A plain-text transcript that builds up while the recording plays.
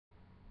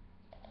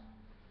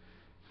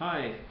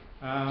Hi,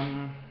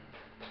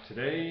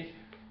 today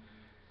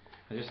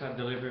I just had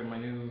delivery of my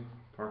new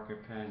Parker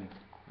pen.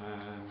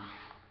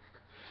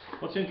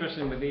 What's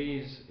interesting with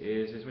these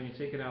is when you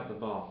take it out of the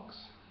box,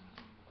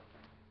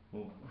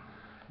 well,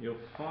 you'll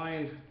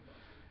find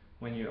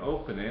when you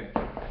open it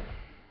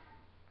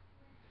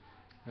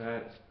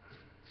that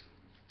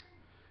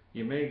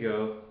you may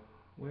go,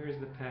 where is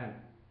the pen?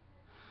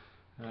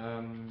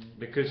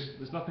 Because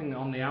there's nothing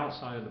on the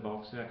outside of the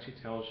box that actually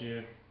tells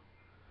you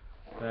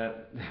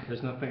that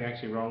there's nothing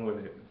actually wrong with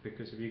it,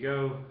 because if you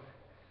go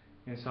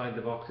inside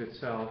the box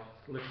itself,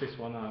 lift this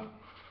one up,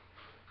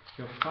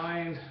 you'll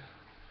find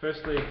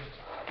firstly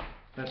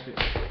that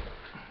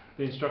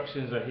the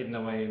instructions are hidden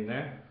away in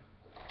there,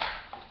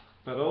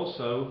 but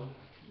also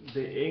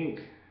the ink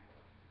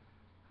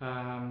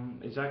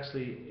is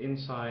actually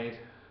inside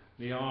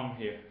the arm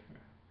here,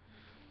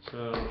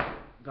 so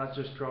that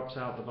just drops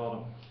out the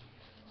bottom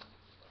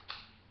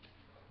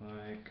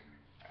like,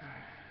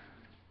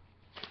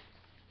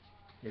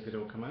 if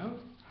it'll come out,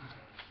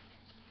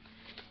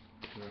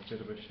 or a bit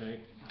of a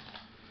shape,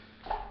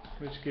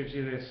 which gives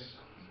you this,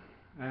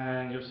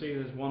 and you'll see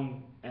there's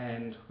one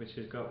end which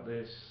has got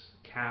this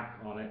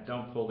cap on it.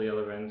 Don't pull the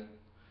other end,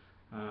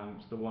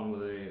 it's the one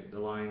with the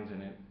lines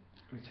in it.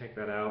 We take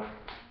that out,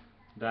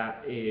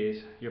 that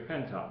is your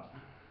pen top,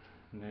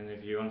 and then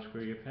if you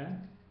unscrew your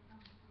pen,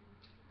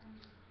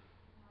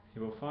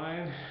 you will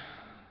find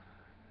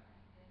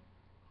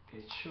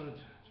it should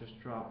just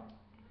drop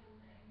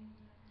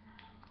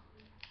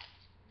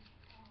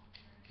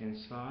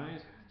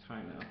inside.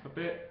 Tighten it up a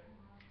bit,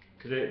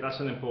 because that's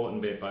an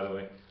important bit, by the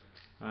way.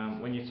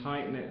 When you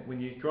tighten it, when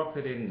you drop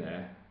it in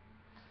there,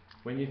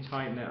 when you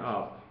tighten it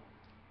up,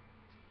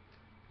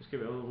 just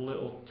give it a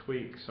little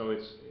tweak so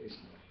it's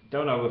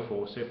don't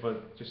overforce it,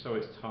 but just so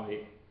it's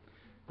tight.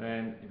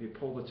 Then if you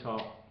pull the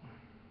top,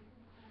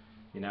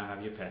 you now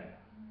have your pen.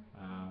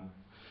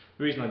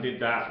 The reason I did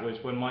that was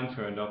when mine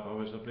turned up, I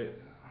was a bit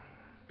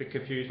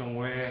confused on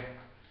where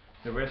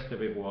the rest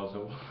of it was. I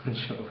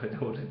wasn't sure if I'd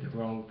ordered the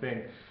wrong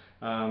thing,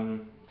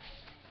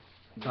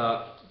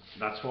 but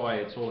that's why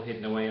it's all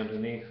hidden away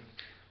underneath.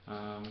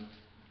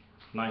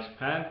 Nice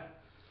pen.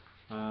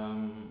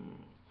 And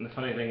the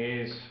funny thing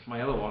is,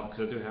 my other one,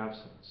 because I do have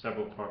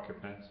several Parker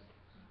pens,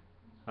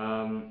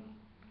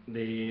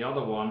 the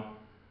other one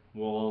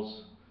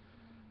was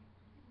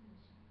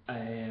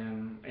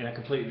in a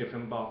completely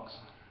different box.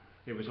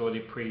 It was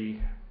already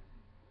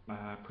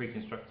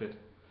pre-constructed.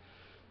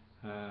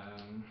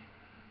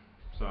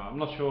 So I'm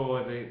not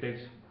sure if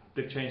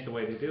they've changed the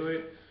way they do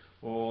it,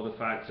 or the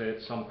fact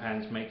that some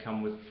pens may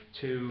come with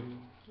two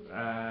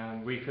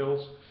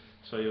refills.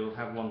 So you'll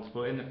have one to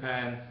put in the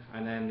pen,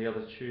 and then the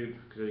other tube,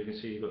 because you can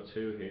see you've got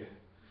two here.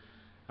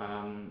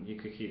 You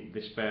could keep,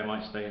 the spare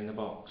might stay in the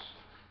box.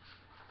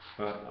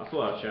 But I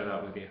thought I'd share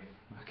that with you.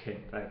 Okay,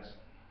 thanks.